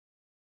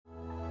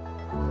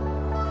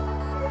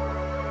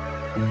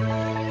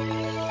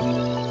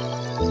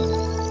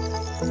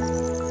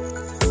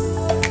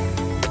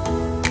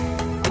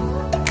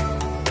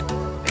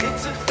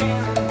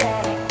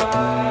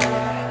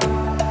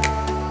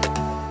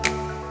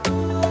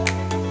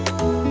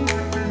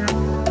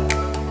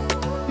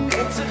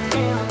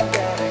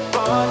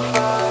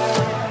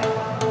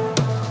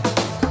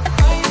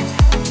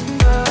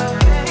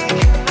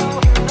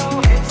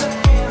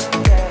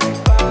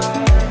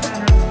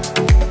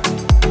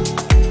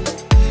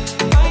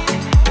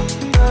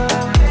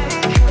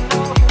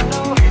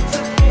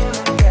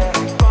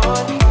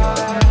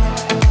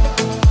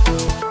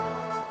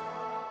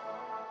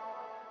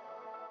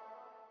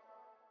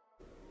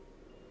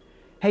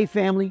Hey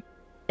family,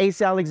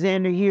 Ace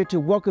Alexander here to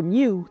welcome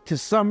you to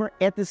Summer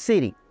at the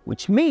City,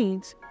 which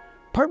means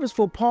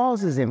Purposeful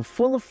Pause is in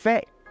full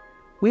effect.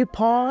 We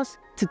pause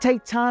to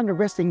take time to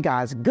rest in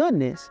God's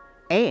goodness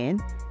and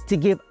to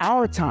give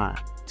our time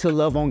to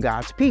love on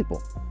God's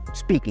people.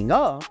 Speaking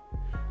of,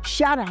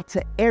 shout out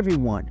to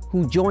everyone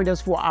who joined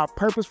us for our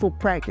Purposeful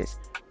practice,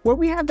 where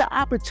we have the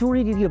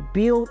opportunity to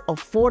build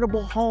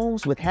affordable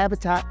homes with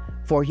Habitat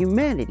for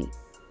Humanity,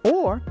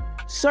 or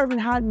serving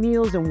hot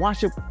meals and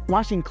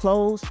washing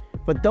clothes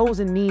for those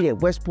in need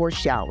at Westport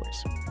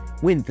Showers.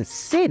 When the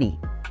city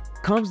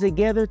comes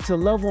together to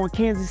love on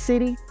Kansas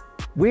City,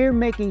 we're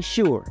making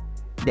sure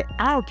that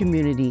our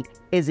community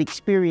is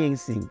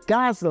experiencing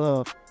God's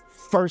love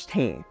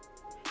firsthand.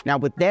 Now,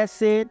 with that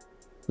said,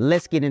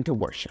 let's get into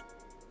worship.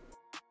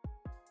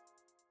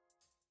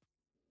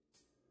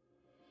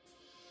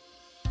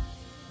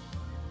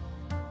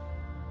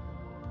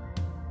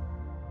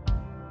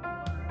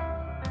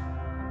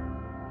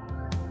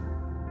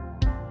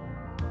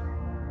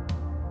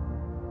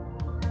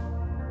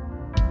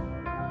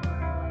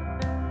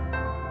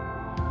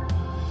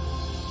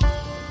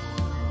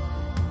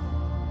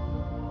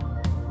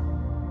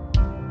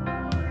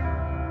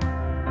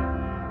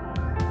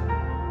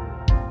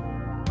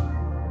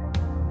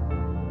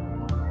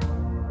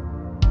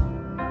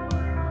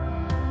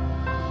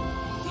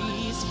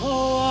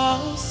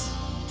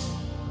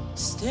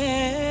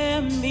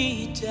 Stare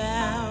me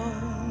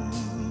down.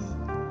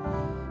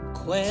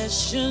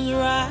 Questions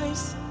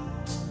rise,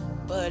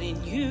 but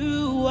in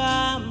you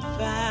I'm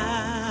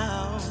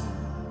found.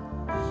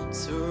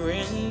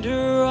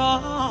 Surrender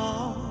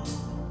all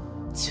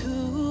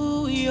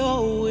to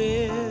your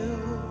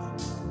will.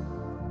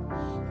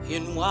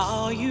 And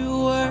while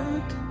you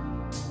work,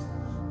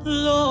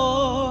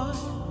 Lord,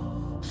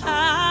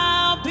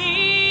 I'll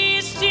be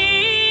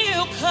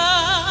still,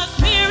 'cause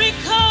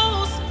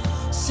miracles,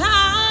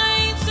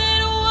 signs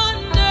and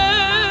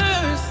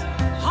wonders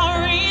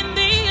are in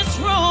this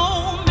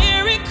room.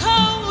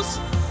 Miracles,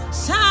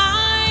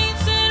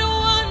 signs and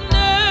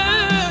wonders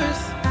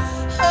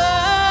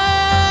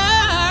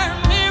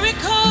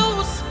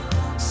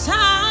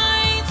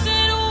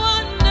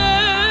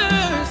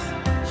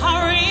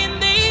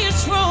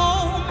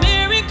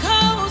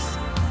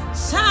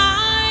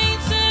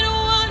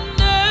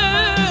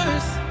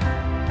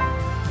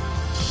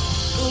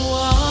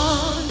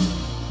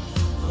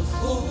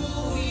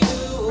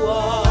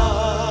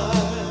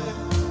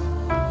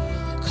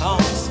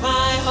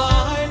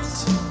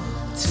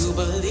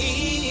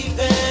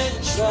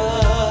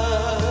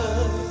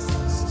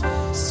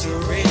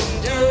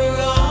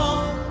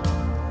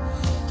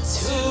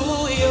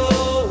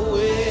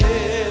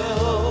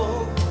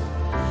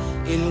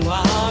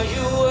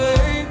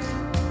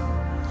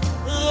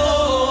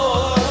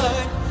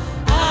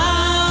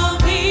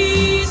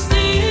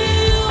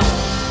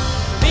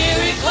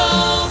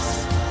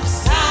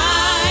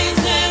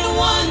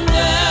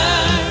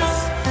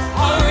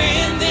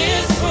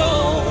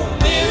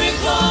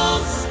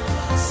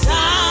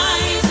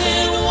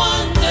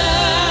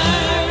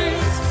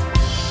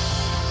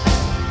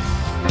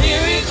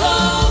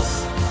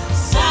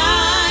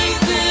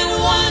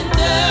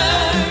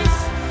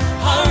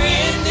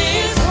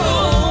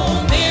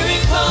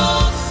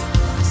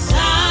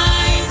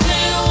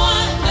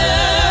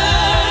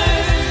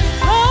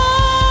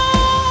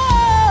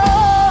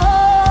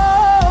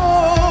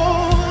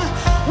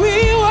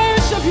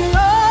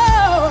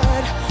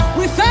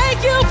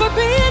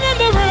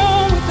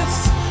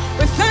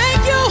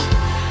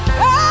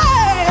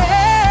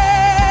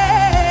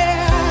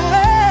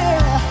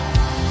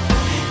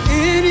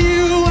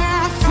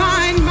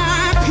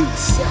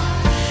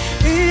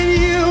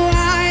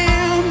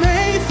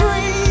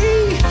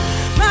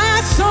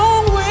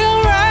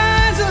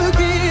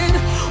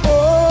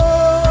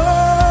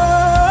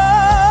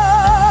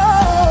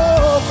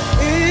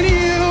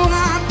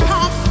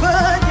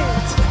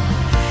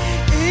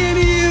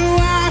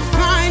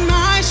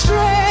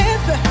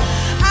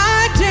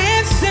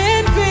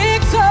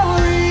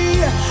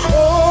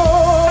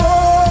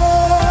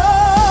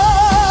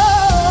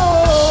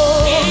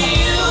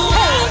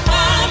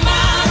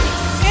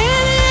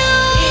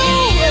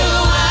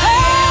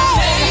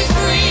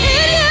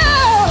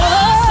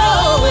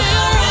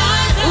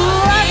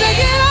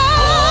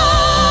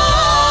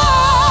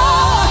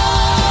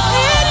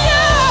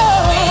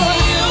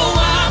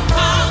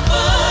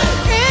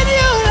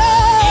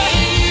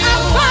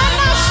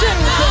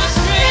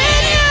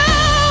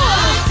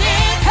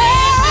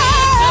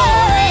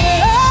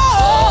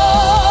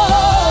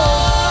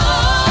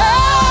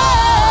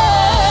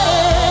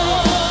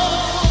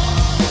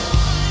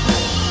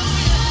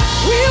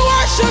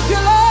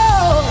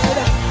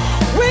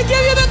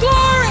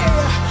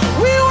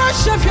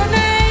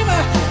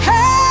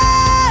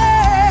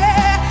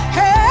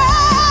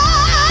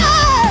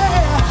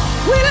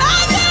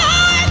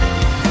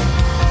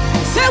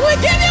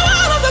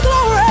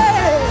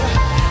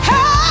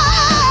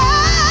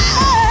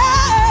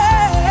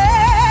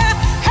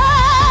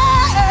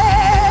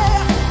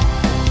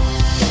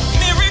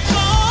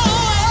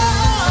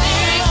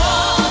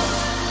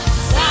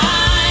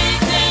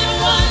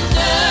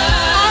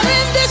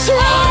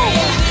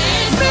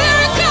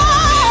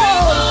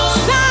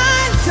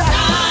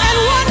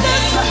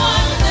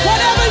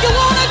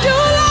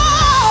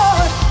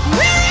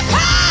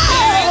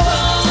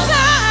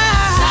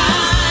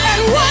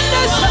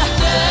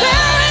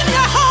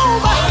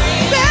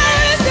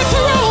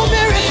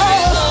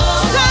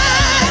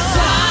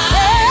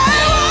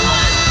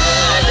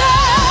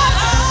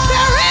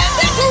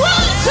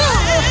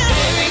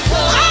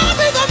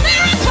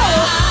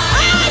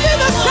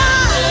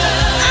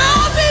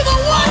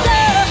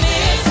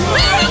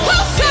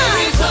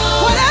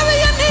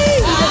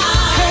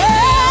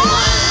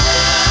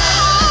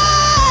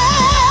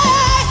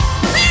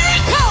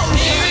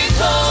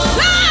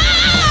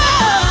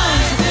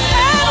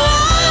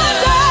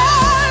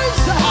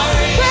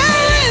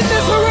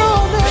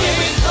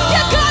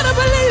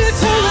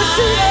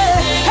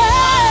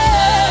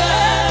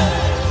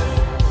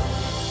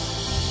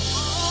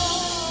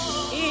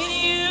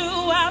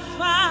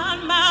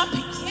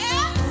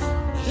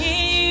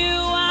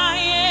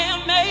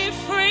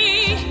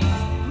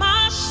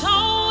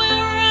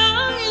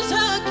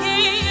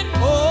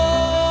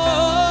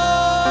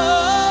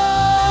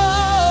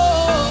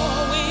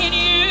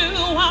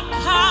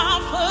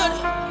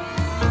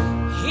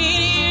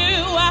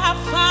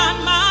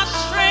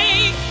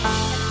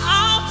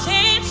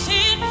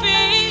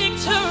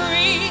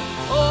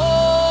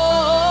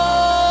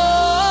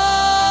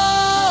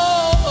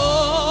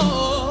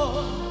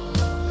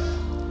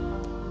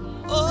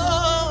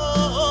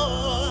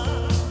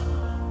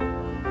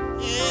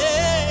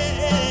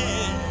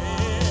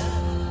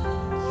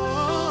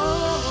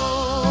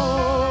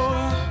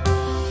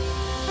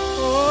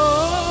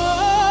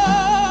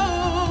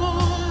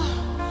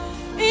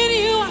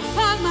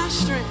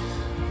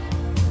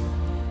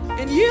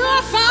In you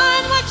I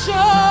find my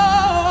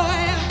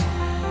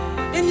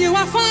joy. In you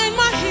I find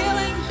my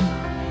healing,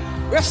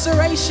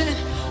 restoration.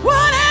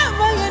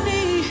 Whatever you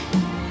need,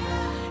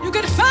 you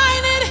can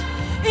find it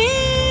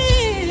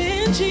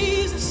in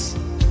Jesus.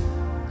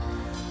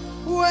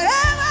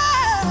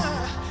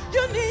 Whatever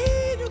you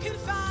need, you can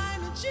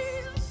find in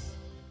Jesus.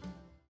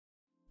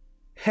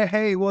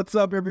 Hey, what's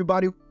up,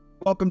 everybody?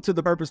 Welcome to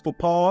the Purposeful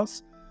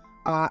Pause.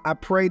 I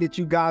pray that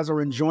you guys are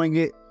enjoying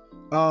it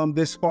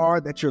this far,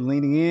 that you're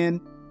leaning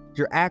in,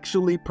 you're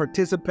actually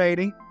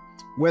participating,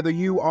 whether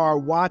you are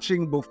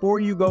watching before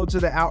you go to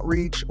the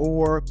outreach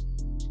or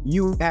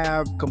you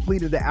have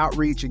completed the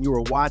outreach and you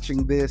are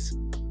watching this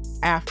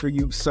after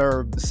you've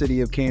served the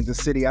city of Kansas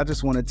City. I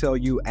just want to tell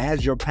you,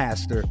 as your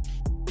pastor,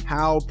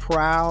 how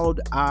proud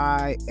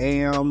I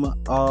am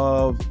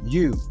of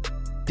you.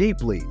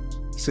 Deeply,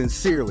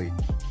 sincerely,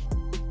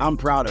 I'm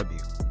proud of you.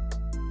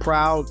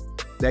 Proud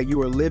that you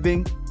are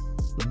living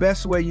the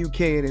best way you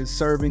can in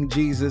serving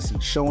Jesus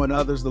and showing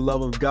others the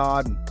love of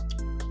God and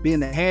being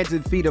the hands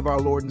and feet of our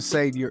Lord and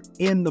Savior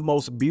in the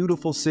most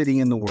beautiful city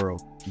in the world.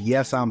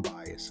 Yes, I'm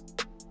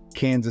biased.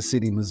 Kansas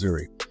City,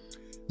 Missouri.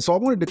 So I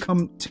wanted to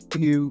come to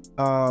you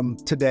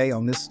today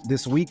on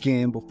this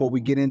weekend before we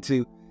get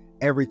into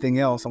everything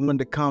else. I wanted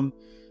to come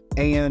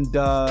and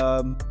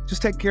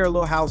just take care of a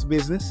little house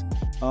business.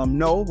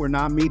 No, we're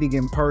not meeting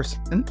in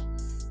person.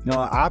 No,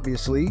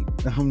 obviously,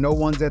 no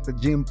one's at the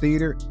gym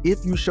theater.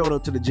 If you showed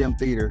up to the gym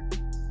theater,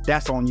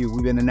 that's on you.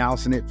 We've been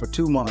announcing it for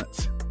 2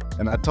 months.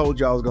 And I told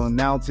you I was going to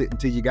announce it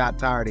until you got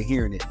tired of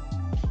hearing it.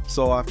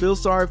 So I feel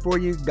sorry for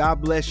you.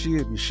 God bless you.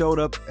 If you showed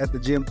up at the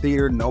gym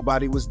theater,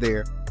 nobody was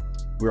there.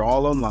 We're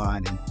all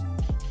online.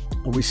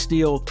 And we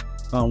still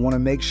want to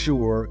make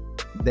sure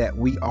that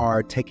we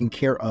are taking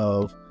care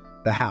of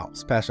the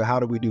house. Pastor, how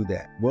do we do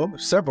that? Well,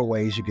 there's several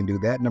ways you can do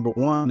that. Number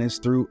one is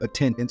through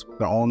attendance,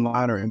 whether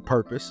online or in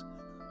purpose.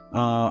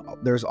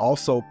 There's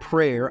also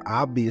prayer,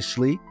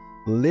 obviously,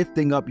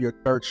 lifting up your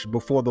church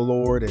before the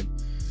Lord and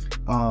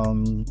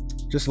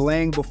just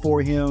laying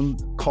before him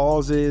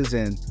causes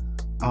and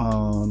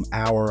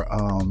our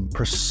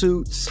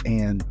pursuits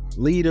and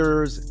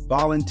leaders,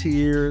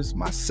 volunteers,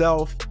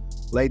 myself,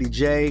 Lady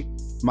J,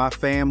 my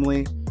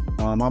family.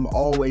 I'm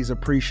always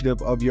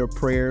appreciative of your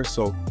prayers.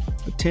 So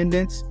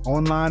attendance,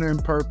 online or in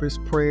purpose,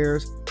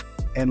 prayers,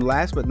 and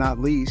last but not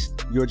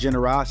least, your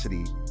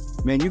generosity.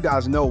 Man, you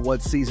guys know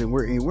what season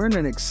we're in. We're in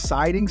an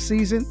exciting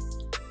season,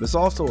 but it's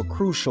also a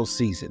crucial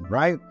season,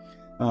 right?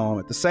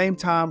 At the same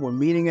time, we're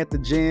meeting at the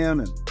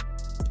gym and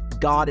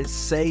God is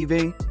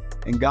saving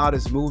and God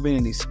is moving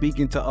and he's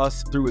speaking to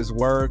us through his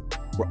word.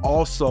 We're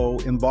also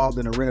involved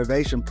in a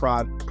renovation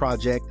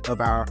project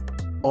of our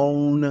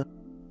own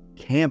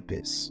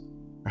campus,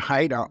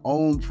 right? Our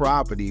own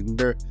property.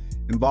 We're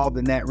involved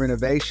in that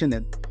renovation,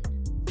 and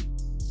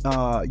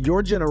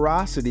your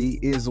generosity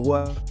is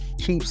what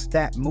keeps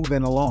that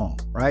moving along,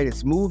 right?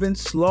 It's moving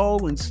slow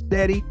and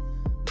steady.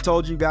 I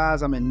told you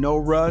guys I'm in no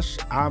rush.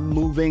 I'm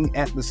moving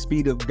at the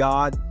speed of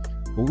God.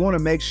 But we want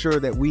to make sure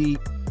that we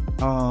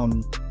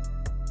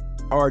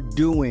are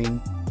doing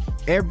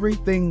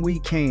everything we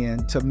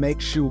can to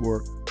make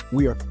sure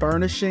we are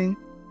furnishing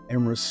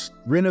and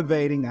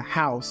renovating a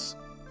house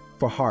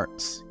for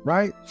hearts,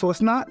 right? So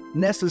it's not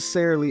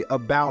necessarily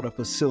about a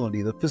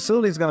facility. The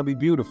facility is going to be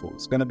beautiful.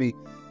 It's going to be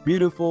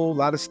beautiful, a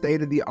lot of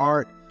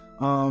state-of-the-art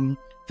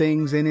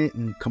things in it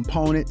and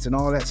components and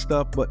all that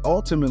stuff. But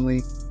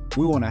ultimately,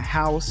 we want a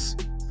house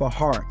for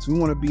hearts. We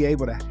want to be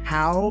able to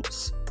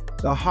house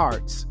the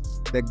hearts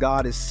that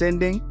God is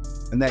sending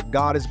and that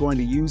God is going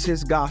to use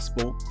his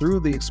gospel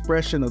through the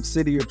expression of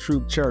City of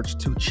Truth Church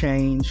to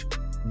change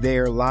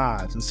their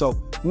lives. And so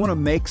we want to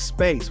make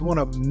space. We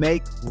want to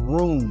make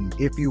room,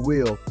 if you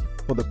will,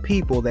 for the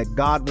people that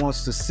God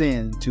wants to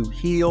send to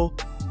heal,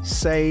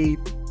 save,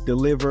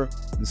 deliver,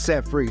 and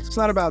set free. It's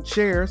not about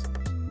chairs,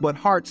 but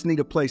hearts need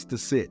a place to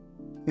sit.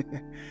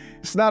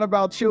 It's not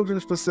about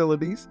children's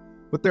facilities,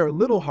 but there are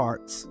little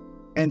hearts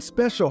and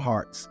special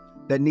hearts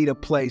that need a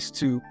place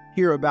to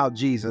hear about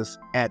Jesus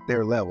at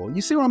their level.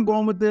 You see where I'm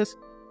going with this?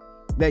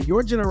 That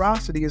your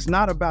generosity is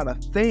not about a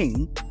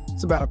thing,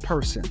 it's about a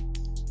person.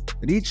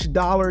 That each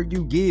dollar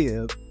you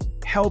give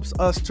helps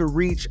us to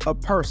reach a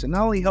person.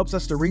 Not only helps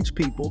us to reach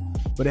people,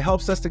 but it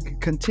helps us to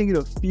continue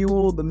to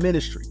fuel the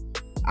ministry.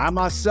 I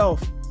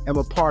myself am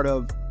a part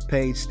of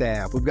paid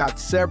staff. We've got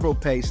several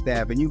paid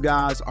staff, and you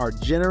guys are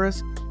generous,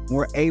 and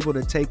we're able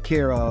to take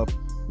care of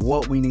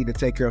what we need to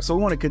take care of. So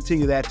we want to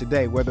continue that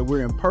today, whether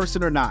we're in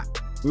person or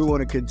not. We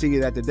want to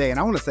continue that today. And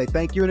I want to say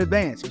thank you in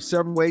advance. There's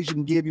several ways you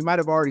can give. You might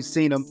have already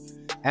seen them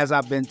as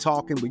I've been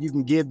talking, but you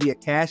can give via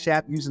Cash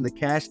App using the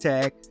cash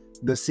tag,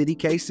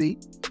 thecitykc,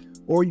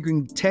 or you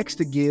can text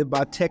to give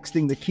by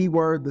texting the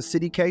keyword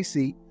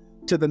thecitykc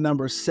to the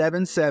number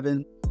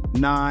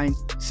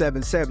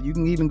 77977. You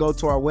can even go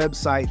to our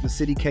website,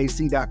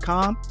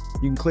 thecitykc.com.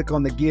 You can click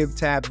on the Give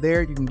tab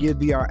there. You can give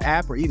via our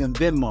app or even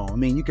Venmo. I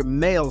mean, you can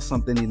mail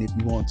something in if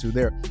you want to.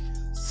 There are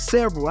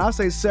several, when I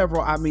say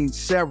several, I mean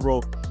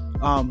several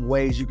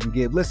ways you can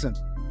give. Listen,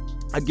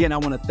 again, I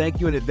want to thank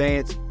you in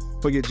advance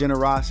for your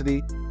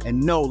generosity.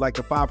 And know, like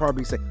the five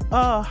heartbeats say,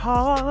 a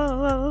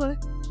heart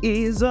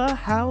is a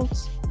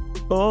house.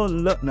 Oh,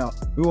 look. No,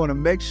 we want to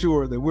make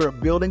sure that we're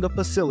building a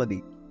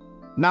facility,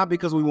 not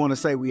because we want to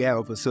say we have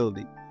a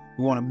facility.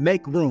 We want to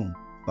make room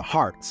for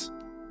hearts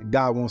that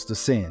God wants to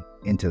send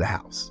into the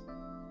house.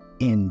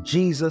 In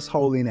Jesus'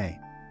 holy name,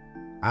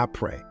 I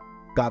pray.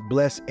 God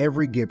bless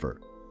every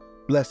giver.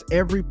 Bless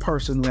every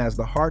person who has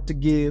the heart to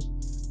give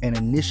and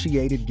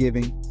initiated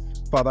giving.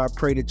 Father, I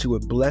pray that you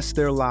would bless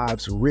their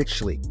lives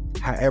richly,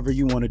 however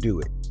you want to do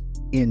it.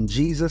 In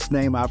Jesus'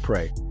 name I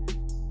pray.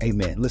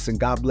 Amen. Listen,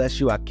 God bless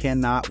you. I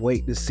cannot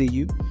wait to see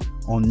you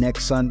on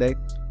next Sunday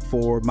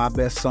for My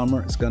Best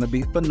Summer. It's going to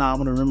be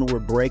phenomenal. Remember, we're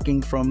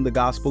breaking from the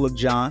Gospel of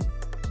John,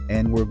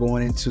 and we're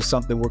going into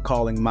something we're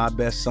calling My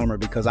Best Summer,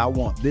 because I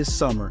want this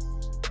summer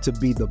to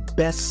be the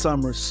best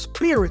summer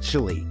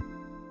spiritually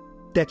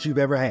that you've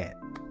ever had.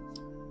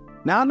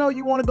 Now, I know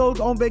you want to go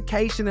on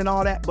vacation and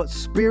all that, but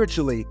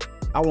spiritually,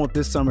 I want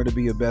this summer to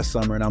be your best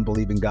summer, and I'm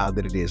believing God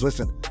that it is.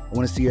 Listen, I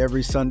want to see you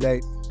every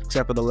Sunday,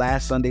 except for the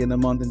last Sunday in the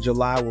month in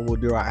July, where we'll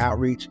do our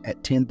outreach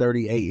at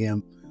 10:30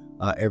 a.m.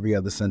 Every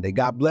other Sunday.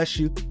 God bless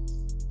you.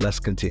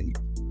 Let's continue.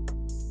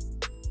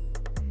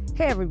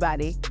 Hey,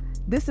 everybody.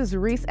 This is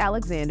Rese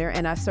Alexander,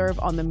 and I serve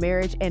on the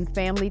Marriage and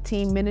Family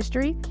Team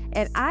Ministry,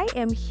 and I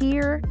am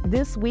here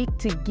this week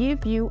to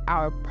give you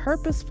our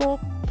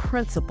Purposeful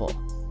Principle.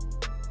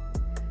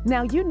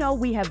 Now, you know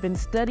we have been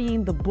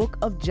studying the book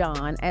of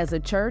John as a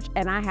church,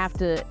 and I have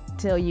to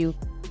tell you,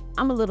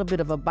 I'm a little bit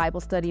of a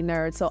Bible study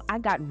nerd, so I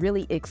got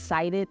really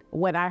excited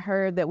when I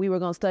heard that we were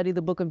going to study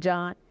the book of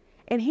John,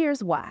 and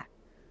here's why.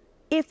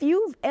 If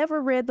you've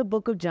ever read the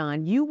book of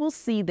John, you will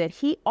see that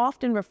he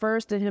often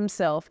refers to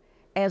himself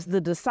as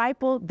the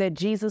disciple that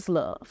Jesus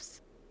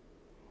loves.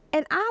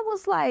 And I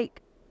was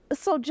like,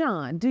 so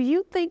John, do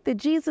you think that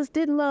Jesus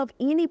didn't love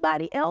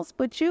anybody else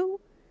but you?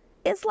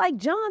 It's like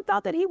John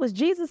thought that he was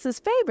Jesus's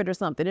favorite or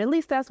something. At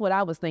least that's what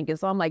I was thinking.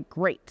 So I'm like,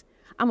 great,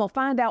 I'm gonna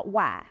find out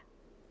why.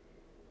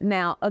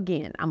 Now,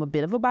 again, I'm a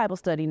bit of a Bible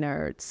study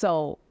nerd.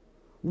 So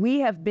we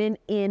have been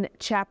in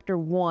chapter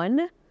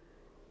 1,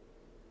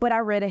 but I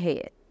read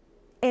ahead.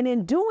 And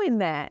in doing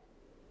that,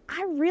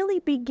 I really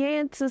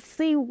began to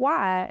see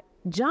why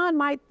John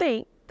might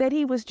think that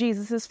he was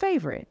Jesus's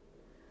favorite.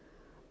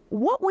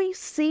 What we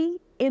see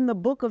in the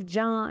book of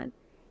John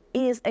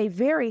is a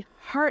very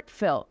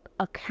heartfelt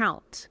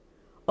account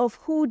of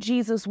who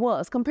Jesus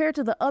was, compared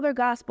to the other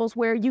gospels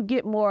where you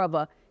get more of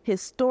a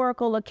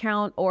historical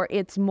account, or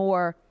it's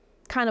more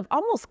kind of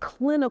almost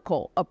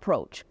clinical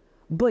approach.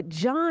 But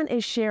John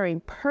is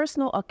sharing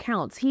personal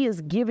accounts. He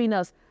is giving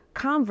us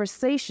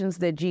conversations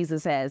that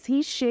Jesus has.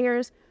 He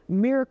shares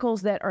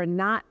miracles that are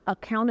not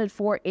accounted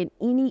for in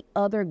any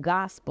other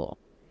gospel.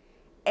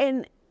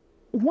 And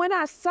when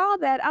I saw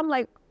that, I'm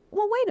like,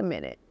 well, wait a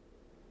minute.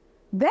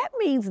 That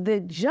means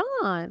that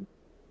John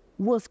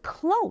was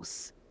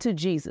close to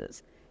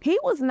Jesus. He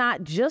was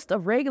not just a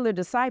regular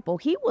disciple.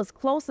 He was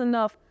close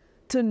enough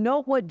to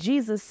know what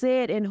Jesus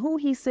said and who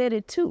he said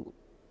it to.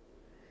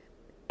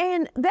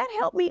 And that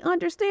helped me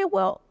understand,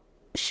 well,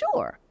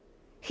 sure,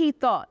 he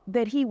thought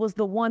that he was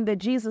the one that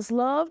Jesus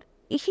loved.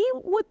 He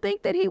would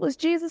think that he was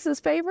Jesus's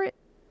favorite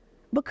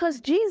because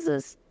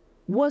Jesus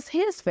was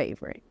his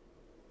favorite.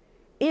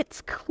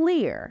 It's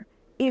clear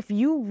if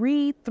you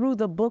read through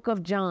the book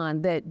of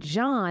John that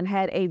John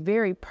had a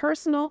very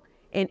personal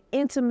and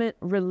intimate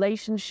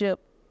relationship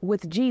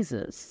with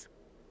Jesus.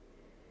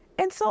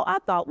 And so I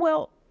thought,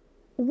 well,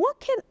 what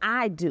can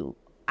I do?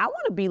 I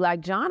want to be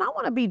like John. I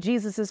want to be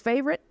Jesus's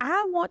favorite.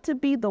 I want to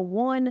be the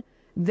one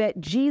that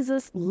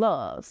Jesus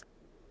loves.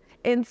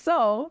 And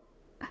so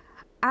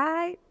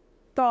I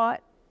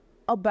thought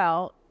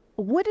about,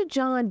 what did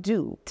John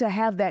do to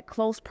have that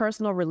close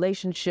personal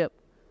relationship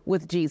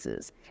with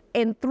Jesus?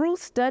 And through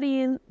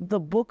studying the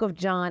book of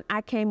John,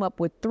 I came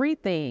up with 3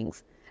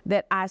 things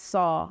that I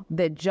saw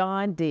that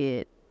John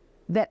did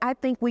that I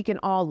think we can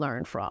all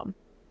learn from.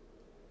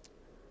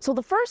 So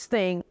the first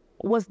thing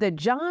was that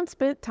John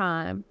spent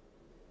time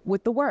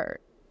with the Word.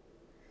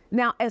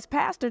 Now, as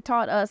Pastor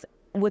taught us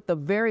with the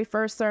very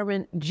first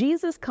sermon,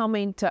 Jesus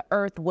coming to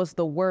earth was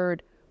the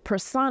Word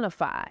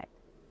personified.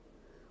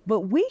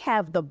 But we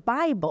have the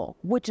Bible,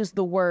 which is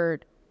the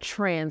Word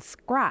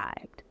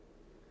transcribed.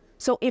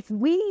 So if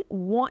we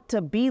want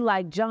to be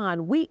like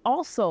John, we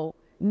also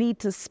need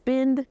to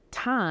spend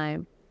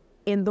time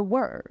in the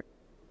Word,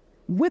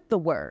 with the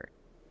Word.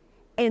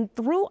 And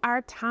through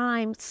our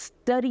time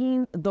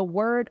studying the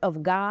Word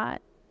of God,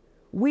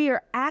 we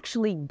are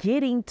actually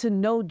getting to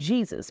know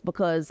Jesus,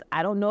 because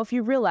I don't know if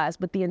you realize,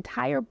 but the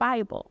entire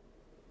Bible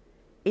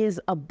is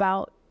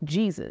about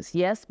Jesus.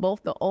 Yes,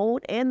 both the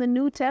Old and the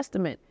New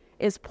Testament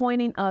is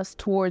pointing us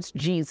towards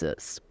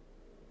Jesus.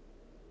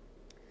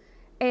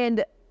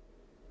 And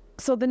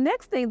so the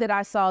next thing that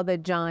I saw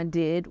that John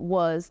did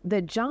was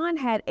that John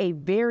had a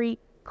very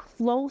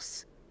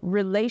close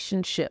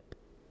relationship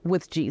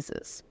with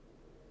Jesus.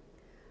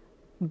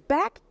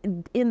 Back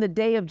in the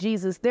day of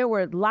Jesus, there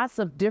were lots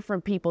of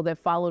different people that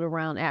followed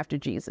around after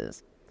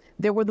Jesus.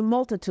 There were the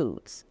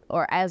multitudes,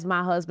 or as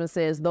my husband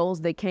says,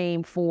 those that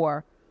came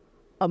for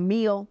a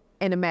meal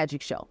and a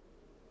magic show,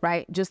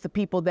 right? Just the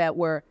people that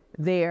were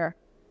there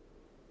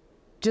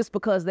just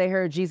because they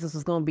heard Jesus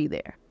was going to be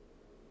there.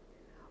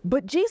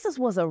 But Jesus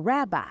was a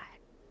rabbi.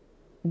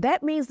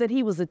 That means that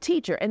he was a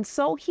teacher. And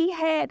so he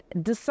had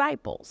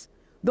disciples.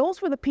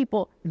 Those were the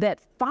people that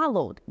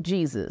followed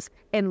Jesus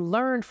and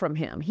learned from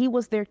him. He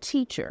was their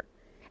teacher.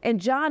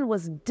 And John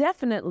was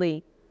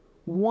definitely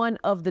one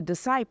of the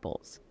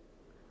disciples.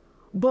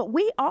 But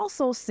we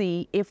also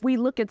see, if we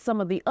look at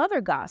some of the other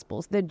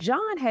gospels, that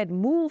John had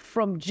moved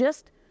from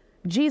just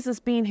Jesus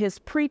being his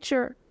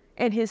preacher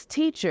and his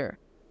teacher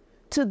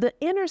to the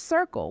inner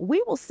circle.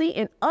 We will see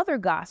in other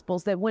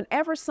gospels that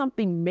whenever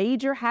something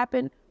major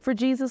happened for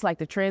Jesus, like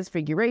the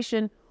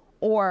Transfiguration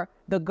or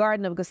the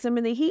Garden of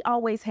Gethsemane, he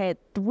always had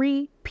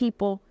 3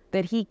 people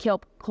that he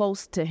kept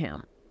close to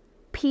him: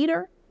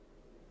 Peter,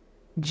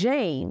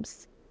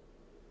 James,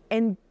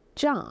 and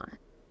John.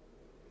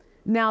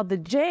 Now, the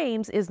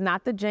James is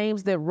not the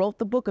James that wrote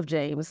the book of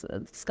James.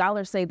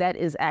 Scholars say that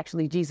is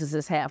actually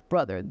Jesus's half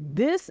brother.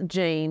 This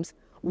James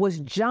was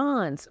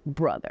John's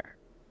brother.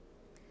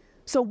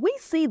 So we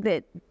see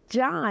that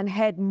John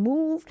had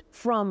moved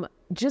from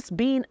just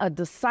being a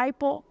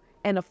disciple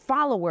and a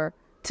follower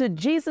to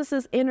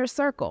Jesus's inner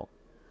circle.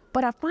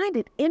 But I find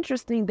it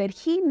interesting that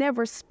he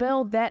never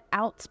spelled that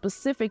out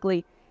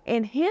specifically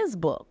in his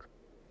book.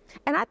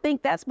 And I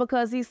think that's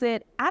because he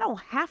said, I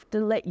don't have to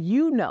let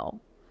you know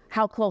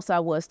how close I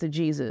was to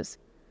Jesus,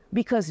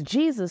 because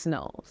Jesus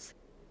knows.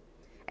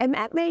 And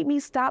that made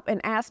me stop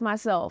and ask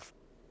myself,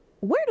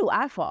 where do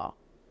I fall?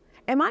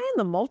 Am I in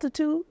the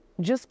multitude,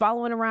 just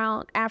following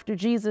around after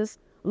Jesus,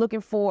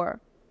 looking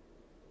for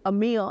a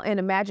meal and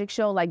a magic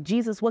show, like,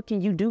 Jesus, what can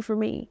you do for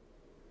me?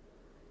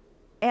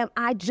 Am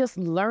I just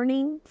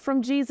learning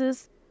from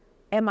Jesus?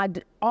 Am I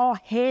all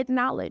head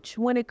knowledge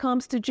when it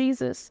comes to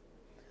Jesus?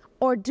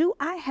 Or do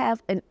I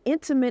have an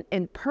intimate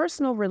and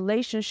personal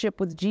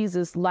relationship with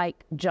Jesus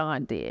like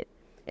John did?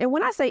 And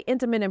when I say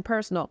intimate and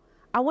personal,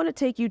 I want to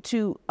take you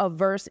to a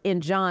verse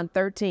in John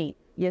 13.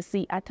 Yes,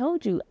 see, I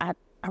told you, I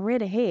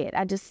read ahead.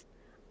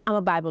 I'm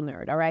a Bible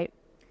nerd, all right?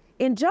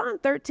 In John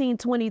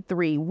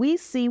 13:23, we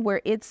see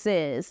where it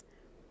says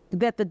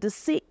that the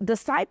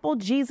disciple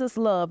Jesus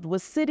loved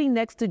was sitting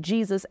next to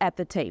Jesus at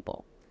the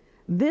table.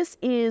 This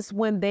is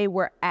when they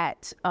were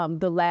at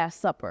the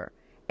Last Supper.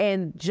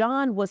 And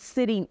John was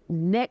sitting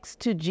next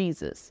to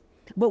Jesus.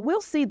 But we'll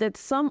see that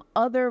some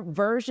other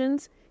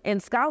versions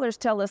and scholars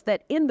tell us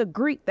that in the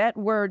Greek, that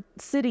word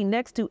sitting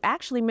next to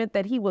actually meant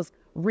that he was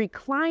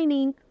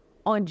reclining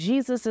on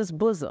Jesus's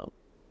bosom.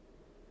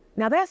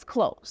 Now that's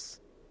close.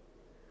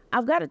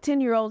 I've got a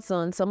 10-year-old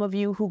son. Some of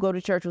you who go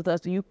to church with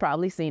us, you've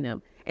probably seen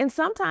him. And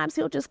sometimes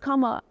he'll just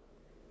come up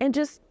and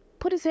just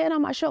put his head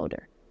on my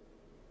shoulder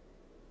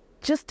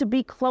just to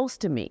be close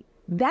to me.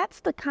 That's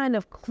the kind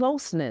of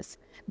closeness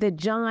that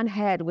John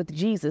had with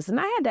Jesus. And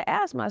I had to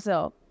ask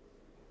myself,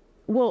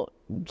 well,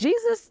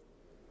 Jesus,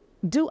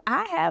 do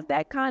I have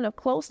that kind of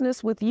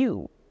closeness with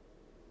you?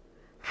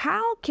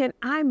 How can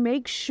I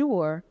make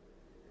sure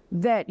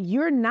that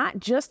you're not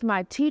just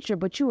my teacher,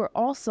 but you are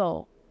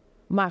also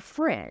my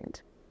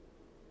friend?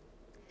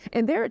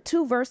 And there are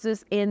 2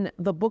 verses in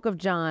the book of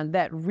John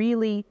that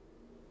really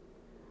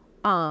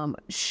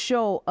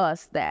show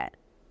us that,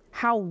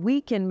 how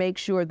we can make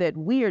sure that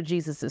we are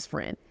Jesus's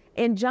friend.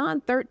 In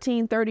John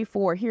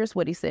 13:34, here's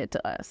what he said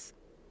to us.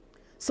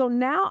 So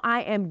now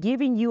I am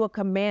giving you a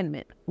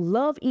commandment.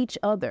 Love each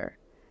other.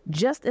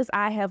 Just as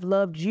I have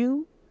loved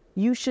you,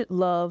 you should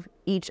love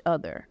each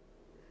other.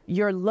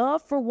 Your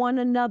love for one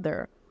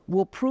another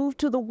will prove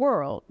to the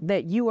world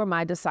that you are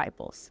my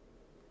disciples.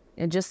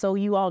 And just so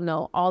you all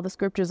know, all the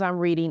scriptures I'm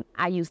reading,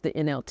 I use the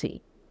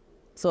NLT.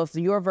 So if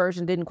your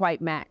version didn't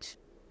quite match,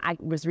 I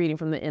was reading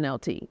from the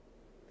NLT.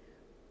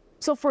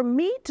 So for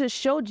me to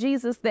show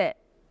Jesus that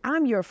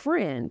I'm your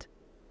friend,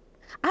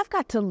 I've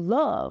got to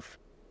love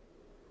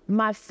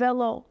my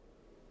fellow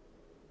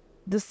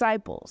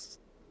disciples,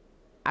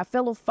 our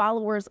fellow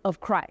followers of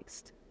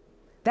Christ.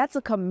 That's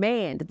a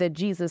command that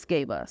Jesus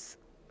gave us.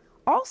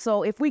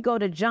 Also, if we go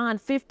to John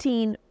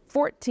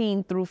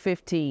 15:14 through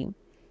 15,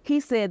 he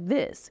said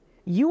this,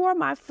 you are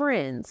my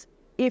friends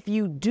if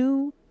you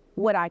do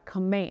what I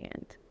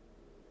command.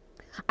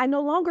 I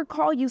no longer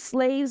call you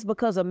slaves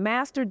because a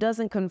master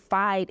doesn't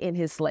confide in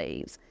his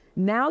slaves.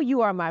 Now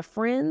you are my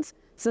friends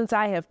since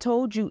I have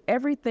told you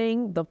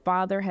everything the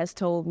Father has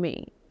told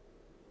me.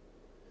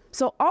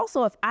 So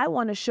also, if I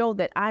want to show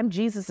that I'm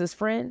Jesus's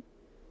friend,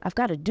 I've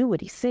got to do what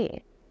he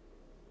said.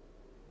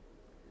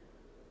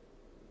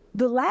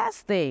 The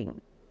last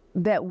thing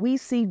that we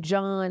see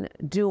John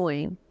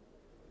doing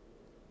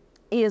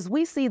is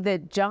we see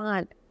that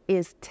John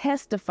is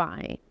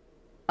testifying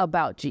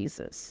about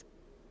Jesus.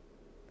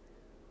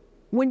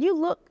 When you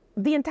look,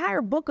 the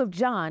entire book of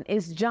John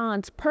is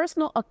John's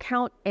personal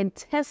account and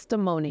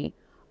testimony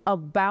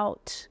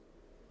about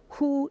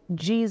who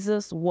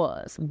Jesus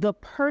was, the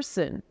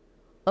person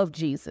of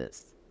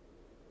Jesus.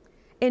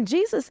 And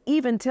Jesus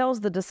even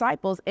tells the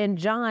disciples in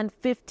John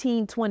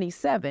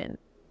 15:27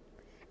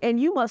 And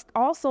you must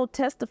also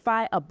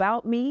testify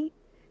about me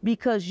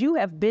because you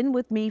have been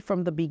with me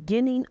from the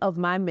beginning of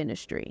my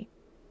ministry.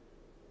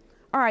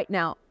 All right,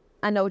 now,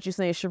 I know what you're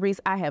saying, Sharice,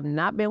 I have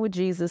not been with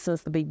Jesus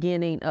since the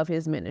beginning of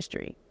his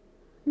ministry.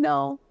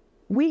 No,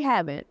 we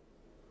haven't.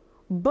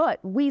 But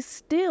we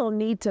still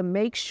need to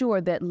make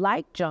sure that,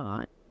 like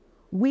John,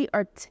 we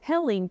are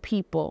telling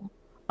people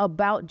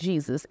about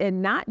Jesus,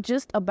 and not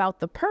just about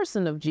the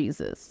person of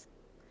Jesus.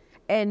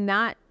 And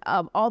not,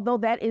 although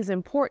that is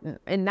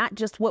important, and not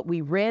just what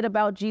we read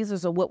about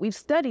Jesus or what we've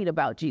studied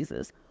about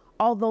Jesus,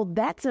 although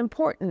that's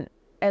important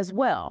as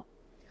well.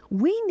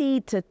 We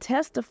need to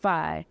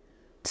testify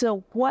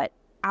to what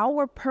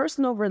our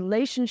personal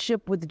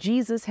relationship with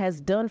Jesus has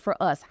done for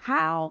us.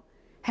 How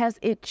has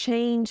it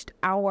changed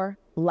our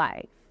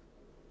life?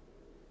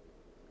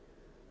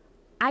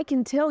 I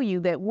can tell you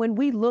that when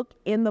we look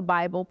in the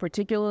Bible,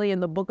 particularly in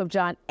the book of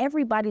John,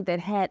 everybody that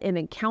had an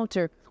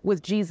encounter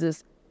with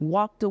Jesus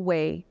walked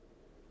away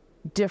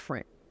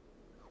different.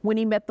 When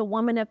he met the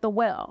woman at the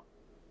well,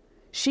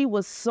 she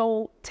was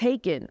so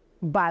taken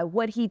by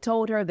what he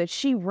told her that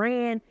she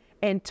ran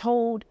and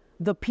told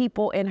the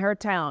people in her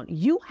town,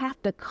 you have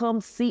to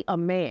come see a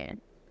man.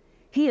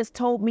 He has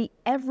told me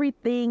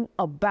everything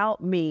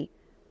about me.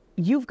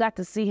 You've got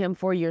to see him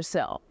for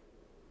yourself.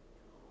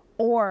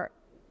 Or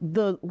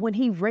when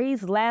he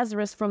raised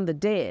Lazarus from the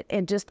dead,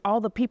 and just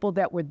all the people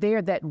that were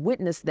there that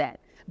witnessed that,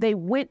 they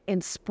went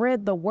and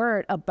spread the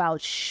word about,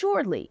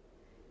 surely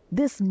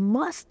this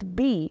must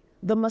be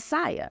the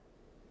Messiah.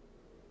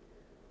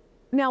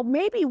 Now,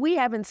 maybe we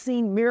haven't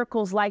seen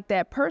miracles like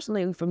that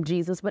personally from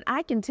Jesus, but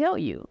I can tell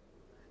you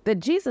that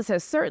Jesus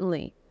has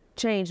certainly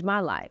changed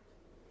my life.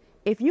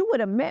 If you would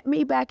have met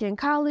me back in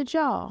college,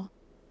 y'all,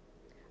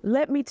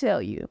 let me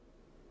tell you,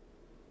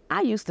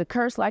 I used to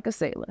curse like a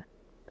sailor.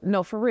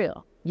 No, for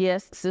real.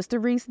 Yes, Sister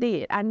Rese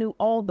did. I knew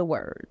all the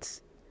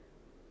words.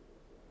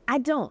 I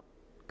don't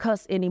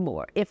cuss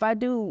anymore. If I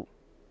do,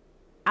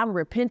 I'm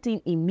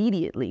repenting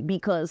immediately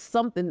because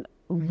something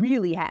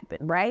really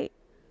happened, right?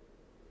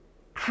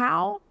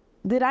 How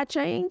did I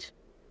change?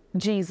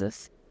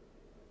 Jesus.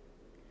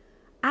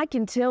 I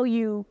can tell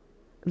you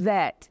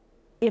that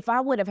if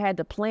I would have had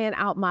to plan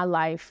out my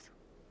life,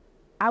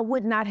 I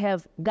would not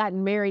have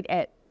gotten married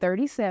at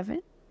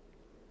 37.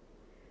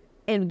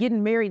 And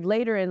getting married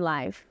later in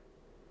life,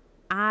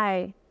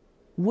 I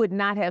would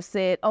not have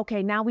said,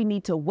 okay, now we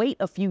need to wait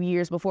a few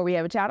years before we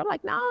have a child. I'm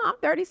like, no, I'm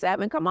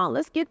 37. Come on,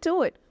 let's get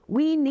to it.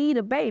 We need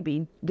a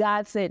baby.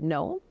 God said,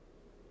 no,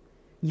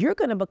 you're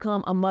going to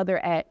become a mother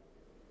at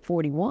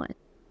 41.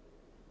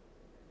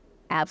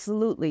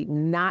 Absolutely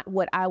not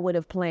what I would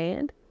have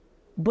planned,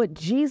 but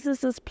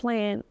Jesus's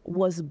plan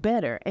was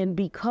better. And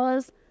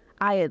because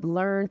I had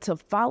learned to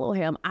follow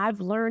him,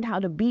 I've learned how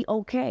to be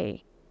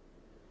okay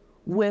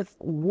with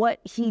what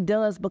he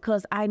does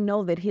because I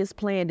know that his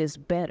plan is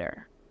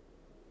better.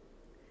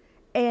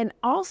 And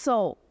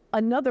also,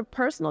 another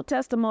personal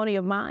testimony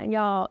of mine,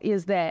 y'all,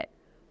 is that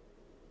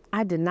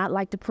I did not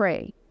like to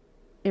pray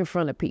in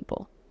front of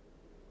people.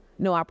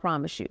 No, I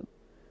promise you.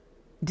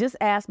 Just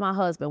ask my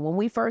husband. When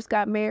we first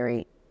got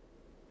married,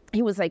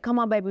 he would say, come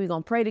on, baby, we're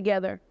going to pray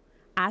together.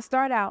 I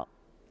start out,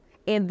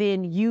 and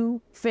then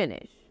you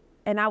finish.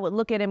 And I would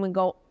look at him and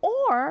go,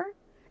 or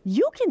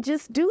you can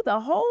just do the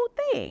whole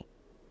thing.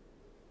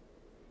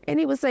 And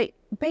he would say,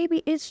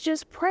 baby, it's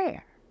just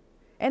prayer.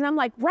 And I'm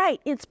like, right,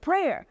 it's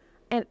prayer.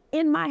 And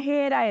in my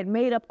head, I had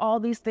made up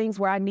all these things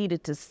where I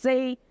needed to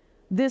say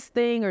this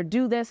thing or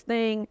do this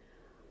thing.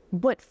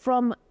 But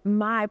from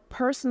my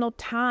personal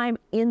time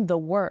in the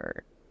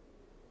Word,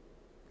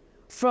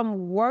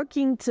 from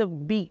working to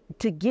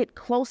get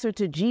closer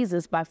to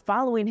Jesus by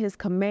following his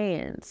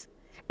commands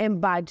and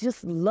by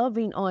just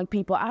loving on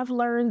people, I've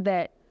learned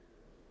that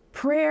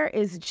prayer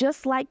is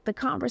just like the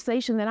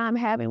conversation that I'm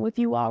having with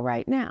you all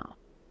right now.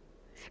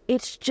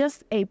 It's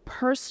just a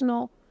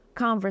personal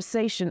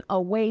conversation, a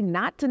way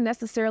not to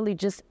necessarily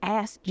just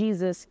ask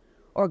Jesus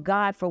or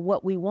God for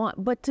what we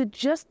want, but to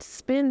just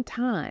spend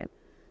time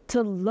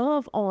to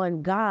love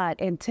on God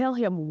and tell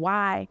him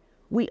why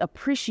we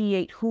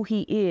appreciate who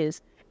he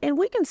is. And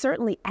we can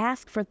certainly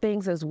ask for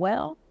things as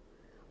well,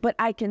 but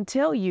I can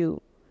tell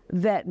you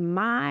that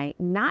my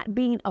not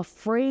being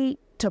afraid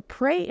to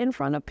pray in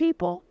front of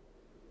people,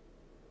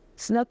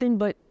 it's nothing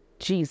but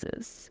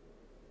Jesus.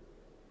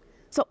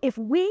 So if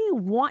we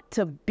want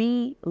to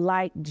be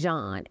like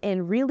John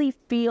and really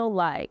feel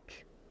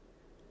like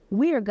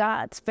we are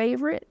God's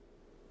favorite,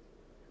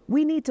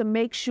 we need to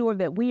make sure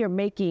that we are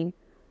making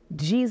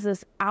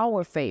Jesus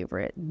our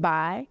favorite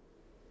by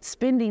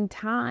spending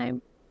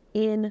time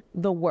in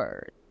the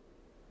Word,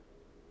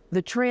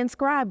 the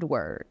transcribed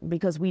Word,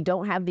 because we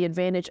don't have the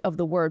advantage of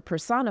the Word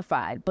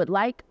personified. But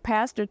like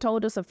Pastor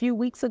told us a few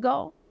weeks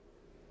ago,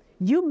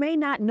 you may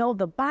not know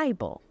the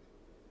Bible,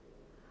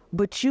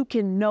 but you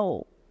can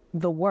know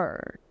the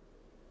Word.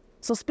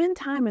 So spend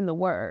time in the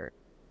Word,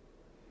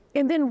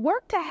 and then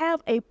work to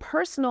have a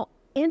personal,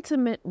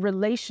 intimate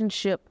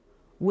relationship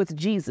with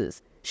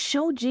Jesus.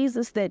 Show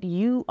Jesus that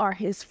you are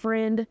his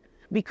friend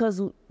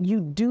because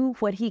you do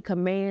what he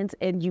commands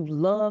and you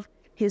love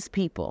his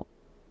people,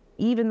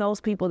 even those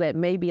people that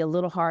may be a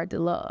little hard to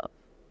love.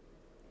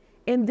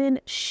 And then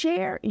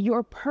share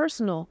your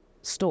personal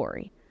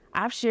story.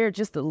 I've shared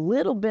just a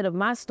little bit of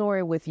my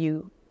story with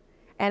you,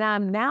 and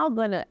I'm now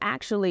going to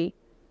actually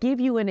give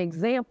you an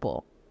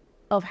example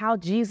of how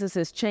Jesus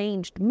has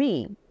changed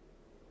me,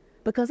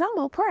 because I'm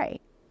going to pray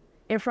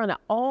in front of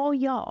all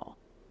y'all.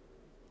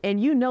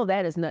 And you know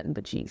that is nothing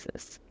but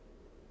Jesus.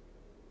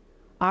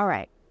 All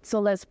right,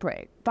 so let's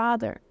pray.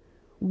 Father,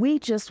 we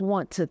just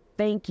want to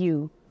thank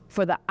you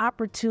for the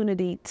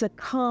opportunity to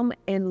come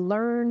and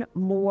learn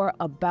more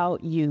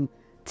about you,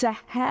 to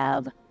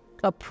have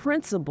a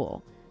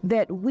principle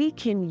that we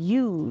can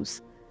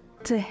use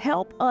to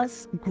help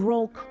us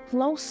grow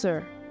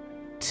closer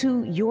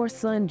to your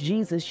son,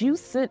 Jesus. You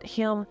sent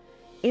him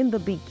in the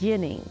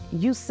beginning.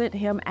 You sent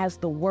him as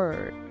the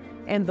Word,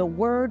 and the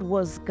Word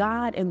was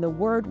God, and the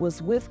Word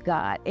was with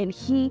God, and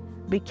he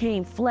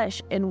became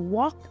flesh and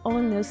walked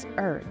on this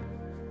earth.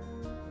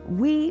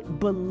 We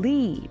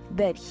believe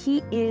that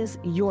he is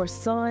your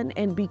son,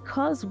 and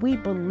because we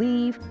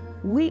believe,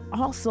 we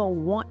also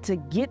want to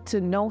get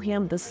to know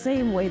him the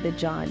same way that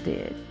John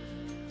did.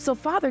 So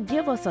Father,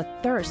 give us a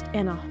thirst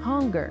and a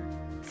hunger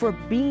for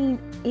being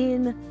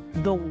in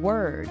the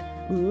Word.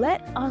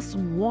 Let us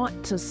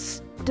want to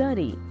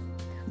study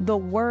the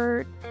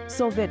Word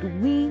so that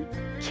we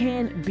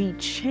can be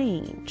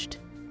changed.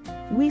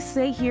 We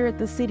say here at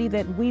the city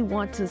that we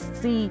want to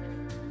see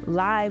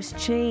lives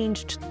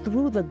changed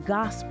through the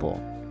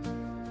gospel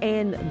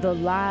and the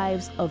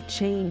lives of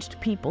changed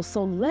people.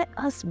 So let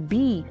us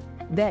be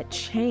that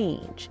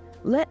change.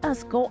 Let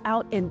us go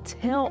out and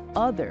tell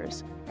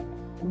others,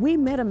 we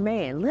met a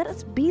man. Let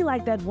us be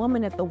like that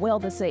woman at the well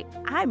to say,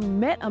 I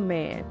met a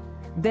man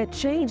that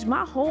changed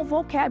my whole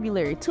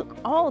vocabulary, took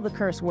all the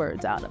curse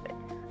words out of it.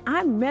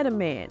 I met a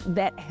man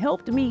that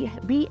helped me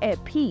be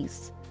at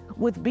peace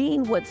with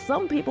being what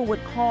some people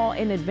would call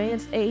an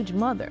advanced age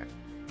mother.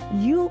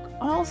 You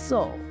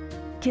also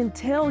can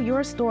tell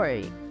your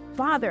story.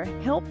 Father,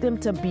 help them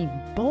to be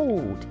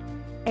bold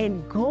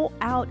and go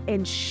out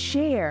and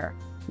share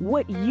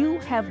what you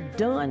have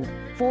done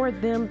for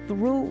them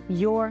through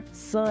your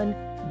son,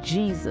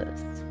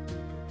 Jesus.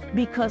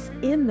 Because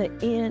in the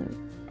end,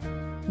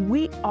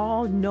 we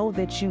all know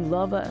that you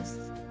love us.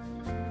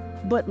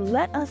 But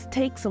let us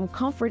take some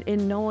comfort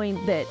in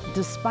knowing that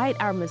despite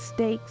our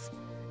mistakes,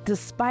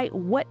 despite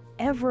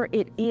whatever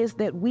it is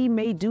that we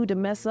may do to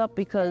mess up,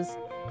 because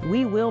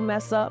we will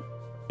mess up,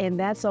 and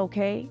that's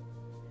okay.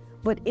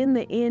 But in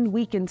the end,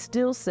 we can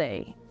still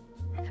say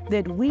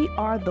that we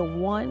are the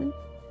one,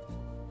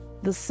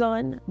 the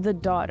son, the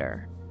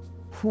daughter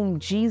whom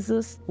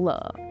Jesus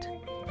loved.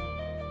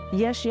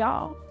 Yes,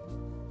 y'all,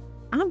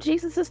 I'm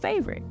Jesus's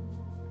favorite,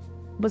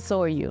 but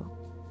so are you.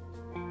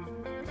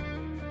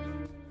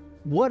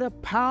 What a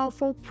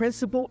powerful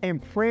principle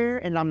and prayer,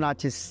 and I'm not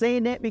just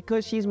saying that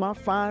because she's my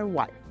fine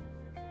wife.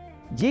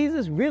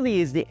 Jesus really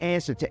is the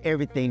answer to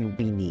everything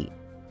we need.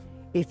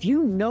 If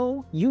you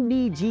know you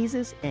need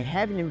Jesus and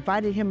haven't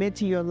invited him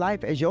into your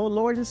life as your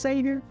Lord and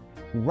Savior,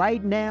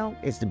 right now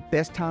is the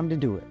best time to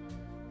do it.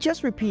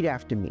 Just repeat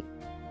after me.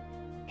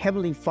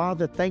 Heavenly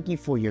Father, thank you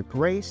for your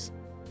grace.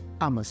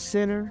 I'm a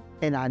sinner,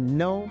 and I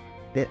know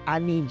that I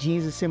need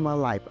Jesus in my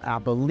life. I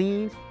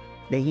believe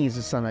that he is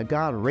the Son of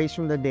God, raised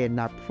from the dead,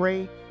 and I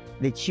pray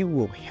that you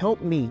will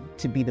help me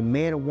to be the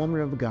man or woman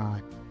of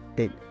God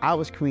that I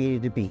was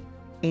created to be.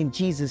 In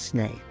Jesus'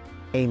 name,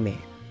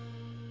 amen.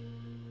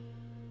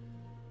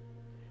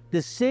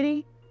 The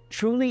city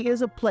truly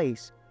is a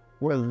place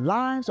where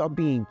lives are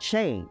being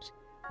changed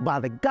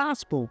by the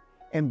gospel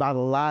and by the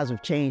lives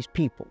of changed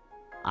people.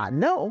 I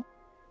know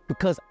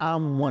because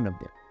I'm one of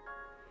them.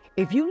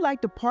 If you'd like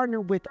to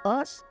partner with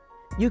us,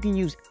 you can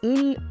use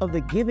any of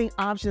the giving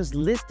options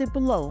listed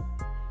below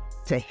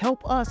to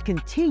help us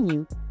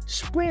continue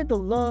spread the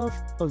love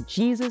of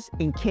Jesus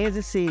in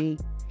Kansas City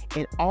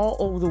and all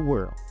over the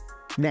world.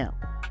 Now,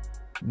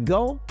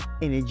 go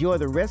and enjoy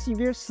the rest of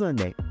your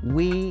Sunday.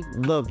 We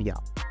love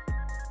y'all.